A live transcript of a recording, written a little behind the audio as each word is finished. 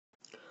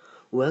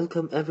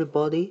Welcome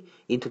everybody.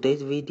 In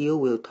today's video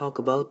we'll talk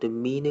about the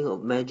meaning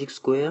of magic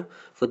square.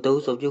 For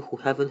those of you who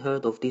haven't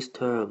heard of this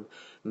term,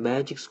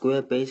 magic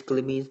square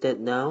basically means that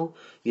now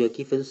you are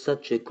given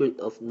such a grid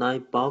of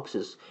 9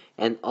 boxes,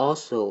 and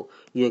also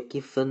you are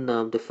given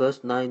the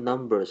first 9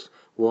 numbers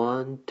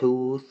 1,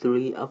 2,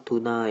 3 up to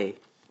 9.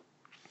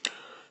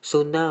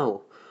 So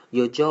now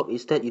your job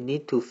is that you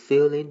need to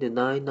fill in the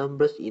 9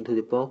 numbers into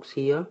the box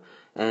here,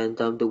 and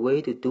the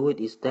way to do it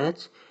is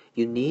that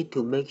you need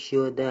to make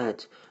sure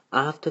that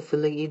after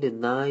filling in the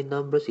 9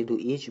 numbers into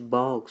each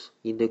box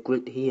in the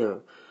grid here,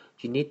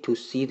 you need to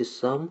see the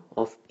sum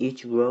of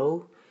each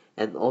row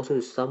and also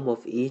the sum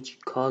of each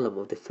column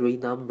of the 3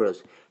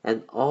 numbers,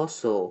 and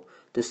also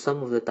the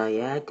sum of the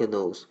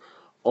diagonals.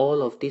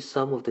 All of this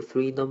sum of the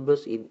 3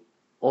 numbers in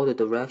all the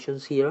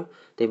directions here,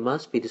 they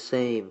must be the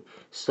same.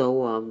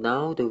 So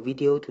now the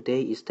video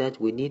today is that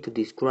we need to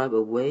describe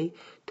a way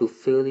to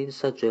fill in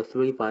such a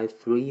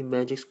 3x3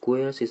 magic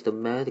square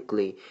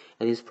systematically,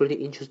 and it's pretty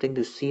interesting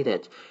to see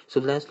that. So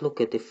let's look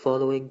at the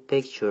following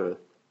picture.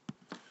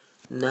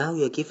 Now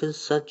you're given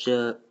such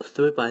a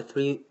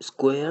 3x3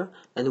 square,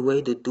 and the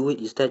way to do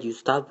it is that you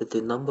start with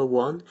the number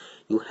 1.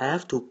 You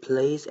have to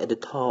place at the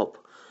top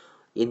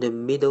in the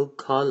middle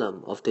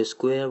column of the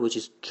square, which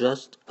is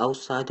just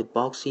outside the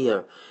box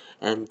here.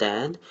 And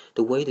then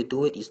the way to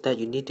do it is that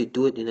you need to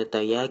do it in a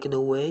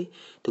diagonal way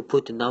to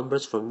put the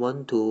numbers from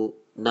 1 to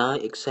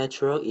 9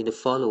 etc. in the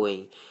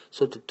following.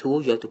 So the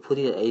 2 you have to put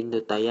it in the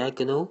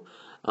diagonal,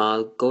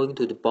 going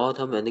to the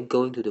bottom and then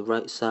going to the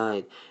right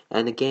side,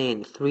 and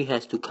again 3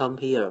 has to come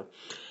here.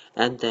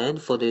 And then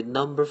for the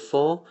number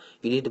 4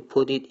 you need to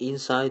put it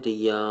inside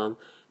the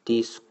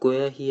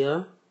square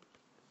here,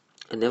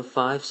 and then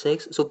 5,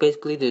 6. So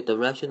basically the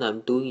direction I'm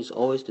doing is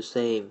always the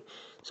same.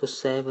 So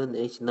 7,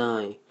 8,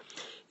 9.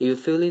 If you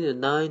fill in the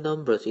 9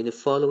 numbers in the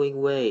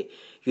following way,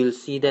 you'll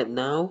see that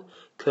now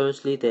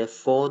currently there are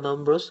 4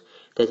 numbers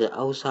that are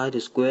outside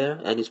the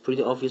square, and it's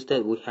pretty obvious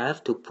that we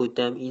have to put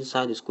them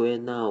inside the square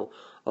now.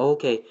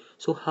 Okay,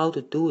 so how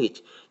to do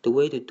it? The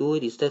way to do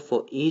it is that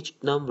for each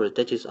number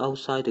that is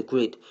outside the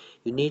grid,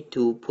 you need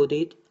to put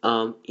it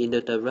in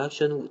the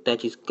direction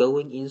that is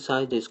going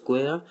inside the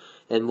square,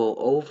 and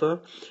moreover,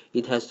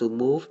 it has to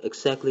move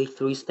exactly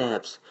 3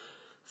 steps.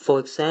 For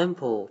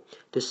example,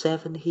 the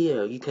 7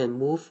 here, you can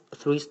move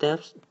 3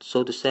 steps,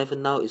 so the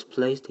 7 now is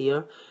placed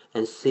here,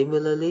 and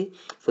similarly,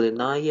 for the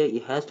 9 here,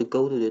 it has to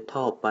go to the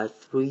top by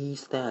 3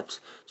 steps,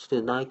 so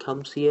the 9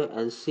 comes here,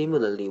 and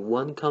similarly,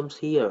 1 comes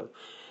here,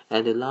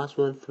 and the last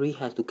one, 3,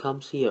 has to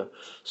come here.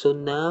 So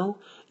now,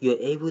 you're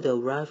able to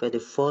arrive at the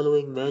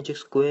following magic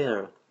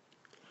square.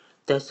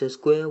 That's the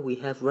square we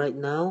have right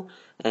now,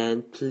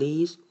 and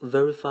please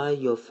verify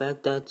your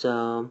fact that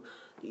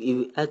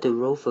you add the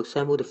row, for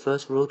example the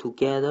first row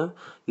together,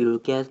 you will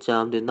get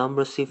the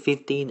number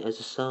 15 as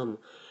a sum.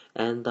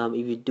 And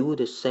if you do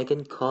the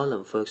second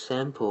column, for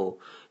example,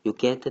 you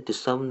get that the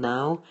sum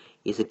now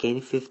is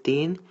again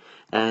 15.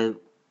 And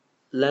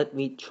let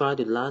me try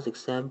the last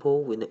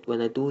example.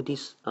 When I do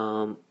this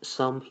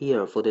sum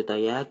here for the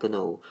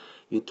diagonal,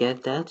 you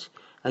get that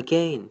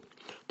again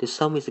the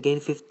sum is again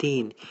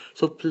 15.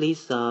 So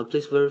please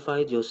verify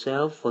it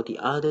yourself for the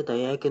other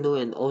diagonal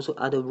and also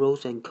other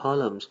rows and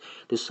columns.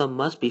 The sum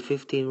must be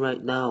 15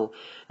 right now.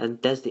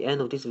 And that's the end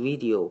of this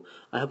video.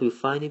 I hope you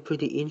find it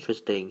pretty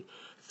interesting.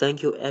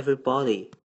 Thank you everybody.